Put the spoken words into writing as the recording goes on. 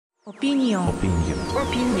Opinion. Opinion.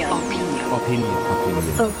 Opinion.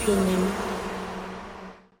 Opinion. Opinion.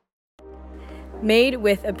 Made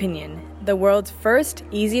with Opinion, the world's first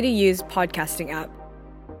easy-to-use podcasting app.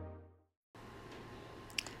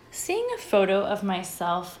 Seeing a photo of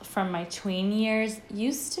myself from my tween years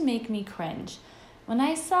used to make me cringe. When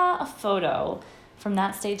I saw a photo from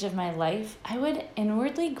that stage of my life, I would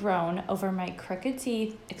inwardly groan over my crooked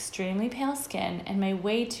teeth, extremely pale skin, and my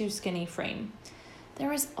way too skinny frame. There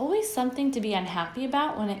was always something to be unhappy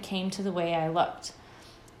about when it came to the way I looked.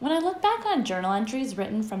 When I look back on journal entries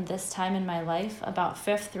written from this time in my life, about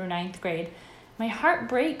 5th through 9th grade, my heart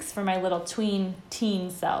breaks for my little teen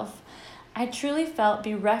self. I truly felt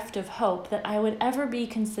bereft of hope that I would ever be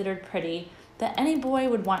considered pretty, that any boy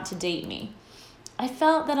would want to date me. I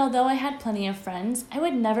felt that although I had plenty of friends, I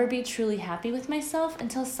would never be truly happy with myself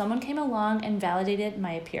until someone came along and validated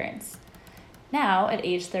my appearance. Now, at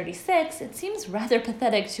age 36, it seems rather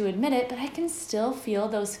pathetic to admit it, but I can still feel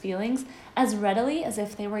those feelings as readily as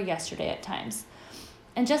if they were yesterday at times.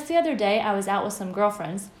 And just the other day, I was out with some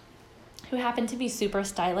girlfriends who happened to be super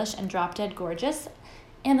stylish and drop-dead gorgeous,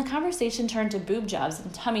 and the conversation turned to boob jobs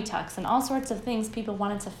and tummy tucks and all sorts of things people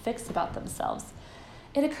wanted to fix about themselves.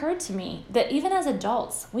 It occurred to me that even as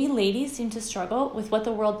adults, we ladies seem to struggle with what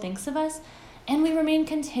the world thinks of us, and we remain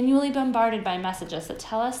continually bombarded by messages that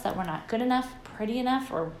tell us that we're not good enough, pretty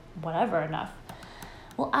enough, or whatever enough.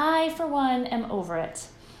 Well, I, for one, am over it.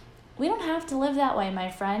 We don't have to live that way,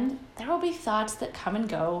 my friend. There will be thoughts that come and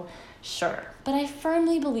go, sure, but I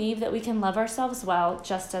firmly believe that we can love ourselves well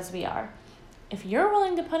just as we are. If you're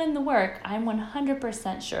willing to put in the work, I'm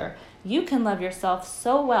 100% sure you can love yourself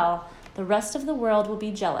so well, the rest of the world will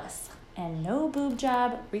be jealous, and no boob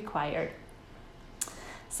job required.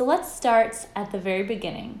 So let's start at the very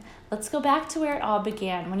beginning. Let's go back to where it all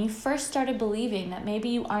began, when you first started believing that maybe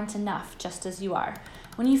you aren't enough just as you are.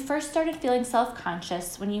 When you first started feeling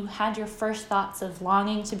self-conscious, when you had your first thoughts of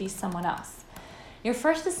longing to be someone else. Your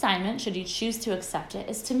first assignment, should you choose to accept it,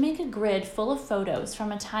 is to make a grid full of photos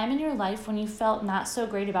from a time in your life when you felt not so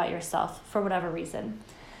great about yourself for whatever reason.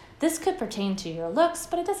 This could pertain to your looks,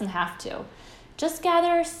 but it doesn't have to. Just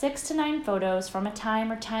gather 6 to 9 photos from a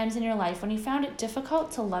time or times in your life when you found it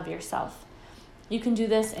difficult to love yourself. You can do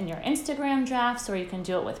this in your Instagram drafts, or you can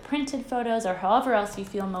do it with printed photos, or however else you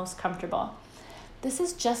feel most comfortable. This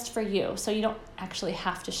is just for you, so you don't actually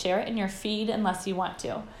have to share it in your feed unless you want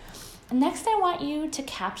to. And next, I want you to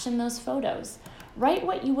caption those photos. Write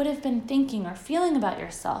what you would have been thinking or feeling about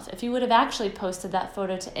yourself if you would have actually posted that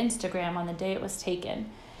photo to Instagram on the day it was taken.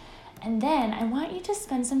 And then I want you to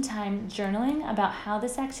spend some time journaling about how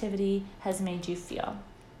this activity has made you feel.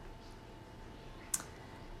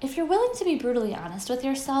 If you're willing to be brutally honest with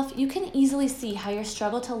yourself, you can easily see how your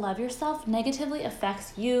struggle to love yourself negatively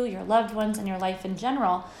affects you, your loved ones, and your life in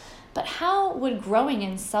general. But how would growing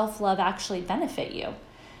in self-love actually benefit you?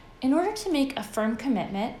 In order to make a firm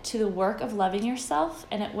commitment to the work of loving yourself,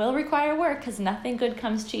 and it will require work because nothing good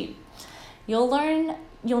comes cheap,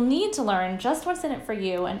 you'll need to learn just what's in it for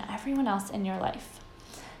you and everyone else in your life.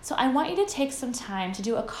 So I want you to take some time to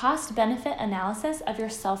do a cost-benefit analysis of your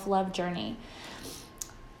self-love journey.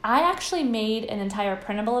 I actually made an entire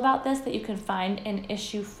printable about this that you can find in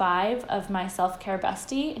issue 5 of my Self-Care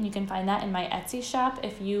Bestie, and you can find that in my Etsy shop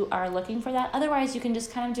if you are looking for that. Otherwise, you can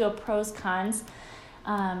just kind of do a pros-cons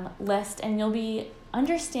list, and you'll be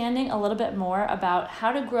understanding a little bit more about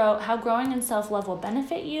how growing in self-love will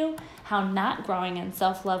benefit you, how not growing in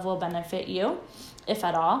self-love will benefit you, if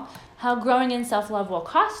at all, how growing in self-love will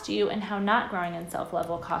cost you, and how not growing in self-love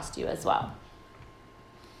will cost you as well.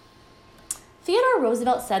 Theodore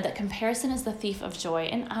Roosevelt said that comparison is the thief of joy,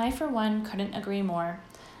 and I, for one, couldn't agree more.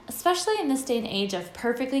 Especially in this day and age of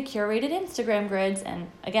perfectly curated Instagram grids,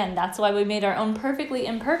 and again, that's why we made our own perfectly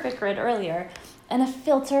imperfect grid earlier, and a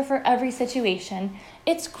filter for every situation,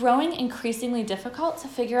 it's growing increasingly difficult to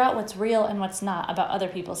figure out what's real and what's not about other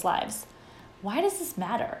people's lives. Why does this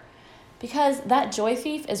matter? Because that joy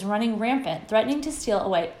thief is running rampant, threatening to steal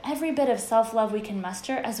away every bit of self-love we can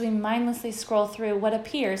muster as we mindlessly scroll through what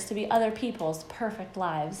appears to be other people's perfect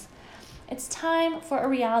lives. It's time for a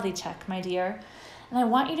reality check, my dear, and I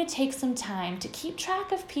want you to take some time to keep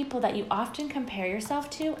track of people that you often compare yourself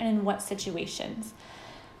to and in what situations.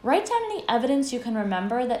 Write down any evidence you can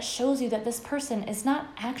remember that shows you that this person is not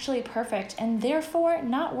actually perfect and therefore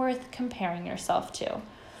not worth comparing yourself to.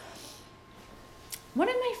 One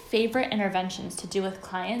of my favorite interventions to do with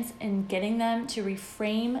clients in getting them to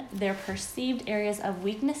reframe their perceived areas of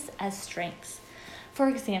weakness as strengths. For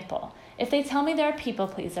example, if they tell me they're a people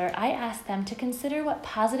pleaser, I ask them to consider what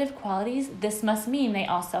positive qualities this must mean they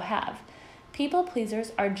also have. People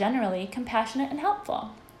pleasers are generally compassionate and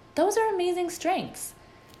helpful. Those are amazing strengths.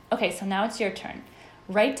 Okay, so now it's your turn.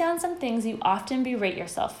 Write down some things you often berate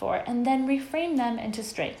yourself for and then reframe them into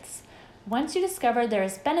strengths. Once you discover there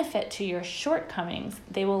is benefit to your shortcomings,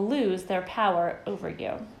 they will lose their power over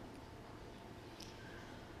you.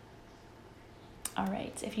 All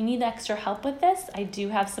right, if you need extra help with this, I do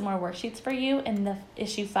have some more worksheets for you in the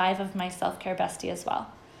issue 5 of my Self-Care Bestie as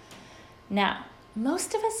well. Now,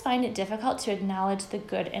 most of us find it difficult to acknowledge the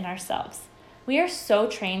good in ourselves. We are so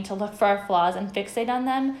trained to look for our flaws and fixate on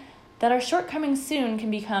them that our shortcomings soon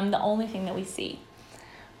can become the only thing that we see.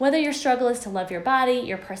 Whether your struggle is to love your body,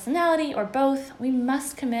 your personality, or both, we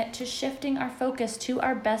must commit to shifting our focus to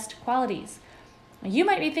our best qualities. You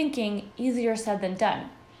might be thinking, easier said than done,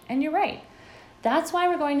 and you're right. That's why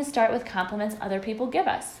we're going to start with compliments other people give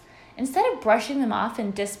us. Instead of brushing them off in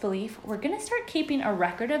disbelief, we're going to start keeping a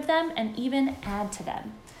record of them and even add to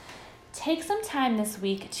them. Take some time this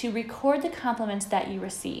week to record the compliments that you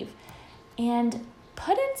receive and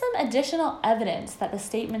put in some additional evidence that the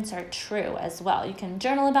statements are true as well. You can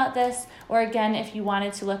journal about this, or again, if you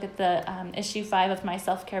wanted to look at the issue 5 of my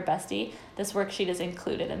Self-Care Bestie, this worksheet is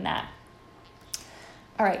included in that.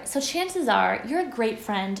 All right, so chances are you're a great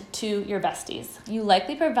friend to your besties. You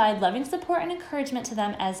likely provide loving support and encouragement to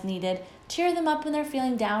them as needed, cheer them up when they're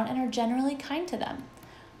feeling down, and are generally kind to them.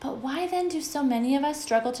 But why then do so many of us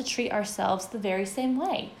struggle to treat ourselves the very same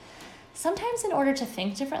way? Sometimes in order to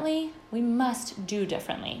think differently, we must do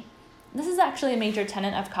differently. This is actually a major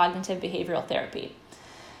tenet of cognitive behavioral therapy.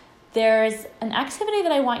 There's an activity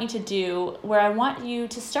that I want you to do where I want you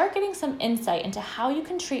to start getting some insight into how you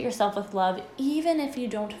can treat yourself with love even if you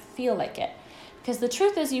don't feel like it. Because the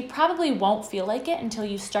truth is you probably won't feel like it until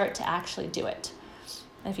you start to actually do it.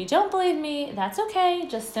 If you don't believe me, that's okay.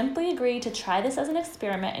 Just simply agree to try this as an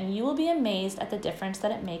experiment and you will be amazed at the difference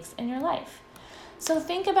that it makes in your life. So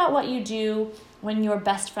think about what you do when your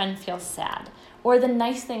best friend feels sad, or the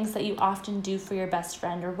nice things that you often do for your best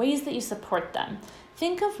friend, or ways that you support them.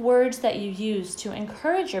 Think of words that you use to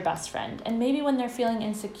encourage your best friend, and maybe when they're feeling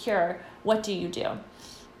insecure, what do you do?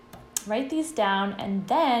 Write these down and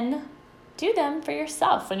then do them for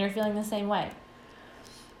yourself when you're feeling the same way.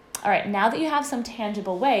 All right, now that you have some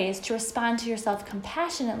tangible ways to respond to yourself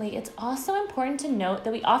compassionately, it's also important to note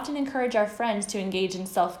that we often encourage our friends to engage in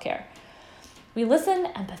self-care. We listen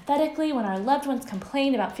empathetically when our loved ones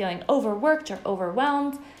complain about feeling overworked or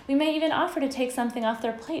overwhelmed. We may even offer to take something off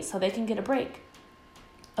their plate so they can get a break.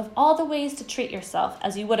 Of all the ways to treat yourself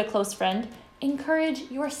as you would a close friend, encourage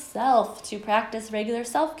yourself to practice regular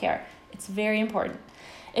self-care. It's very important.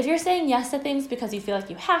 If you're saying yes to things because you feel like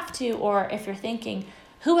you have to, or if you're thinking,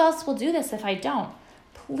 who else will do this if I don't?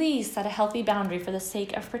 Please set a healthy boundary for the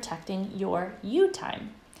sake of protecting your you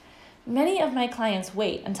time. Many of my clients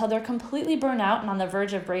wait until they're completely burnt out and on the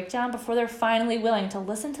verge of breakdown before they're finally willing to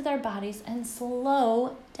listen to their bodies and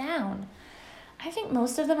slow down. I think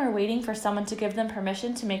most of them are waiting for someone to give them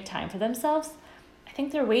permission to make time for themselves. I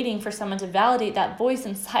think they're waiting for someone to validate that voice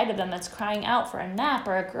inside of them that's crying out for a nap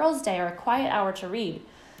or a girl's day or a quiet hour to read.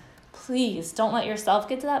 Please don't let yourself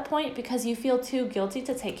get to that point because you feel too guilty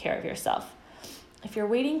to take care of yourself. If you're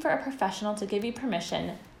waiting for a professional to give you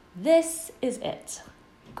permission, this is it.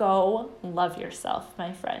 Go love yourself,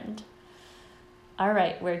 my friend. All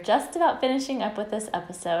right, we're just about finishing up with this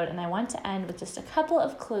episode, and I want to end with just a couple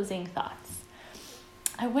of closing thoughts.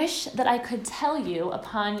 I wish that I could tell you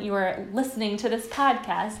upon your listening to this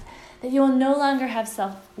podcast that you will no longer have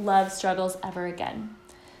self-love struggles ever again.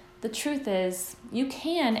 The truth is, you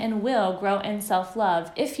can and will grow in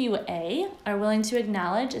self-love if you, A, are willing to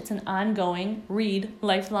acknowledge it's an ongoing,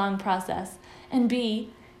 lifelong process, and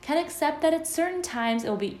B, can accept that at certain times it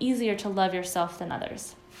will be easier to love yourself than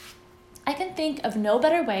others. I can think of no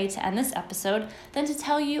better way to end this episode than to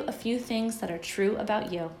tell you a few things that are true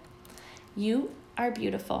about you. You are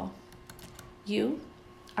beautiful. You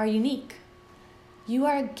are unique. You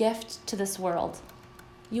are a gift to this world.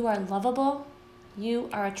 You are lovable. You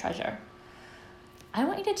are a treasure. I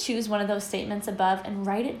want you to choose one of those statements above and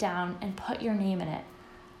write it down and put your name in it.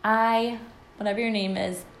 I, whatever your name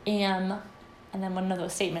is, am, and then one of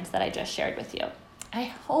those statements that I just shared with you. I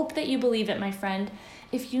hope that you believe it, my friend.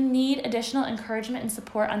 If you need additional encouragement and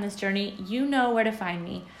support on this journey, you know where to find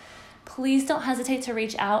me. Please don't hesitate to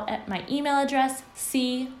reach out at my email address,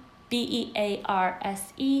 cbearse,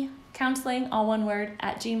 counseling, all one word,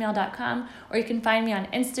 @gmail.com, or you can find me on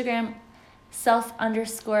Instagram,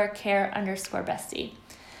 self_care_bestie.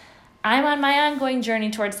 I'm on my ongoing journey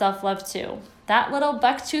towards self-love too. That little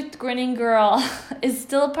buck-toothed grinning girl is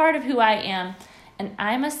still a part of who I am, and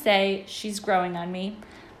I must say she's growing on me.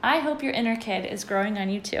 I hope your inner kid is growing on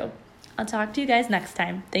you too. I'll talk to you guys next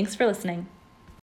time. Thanks for listening.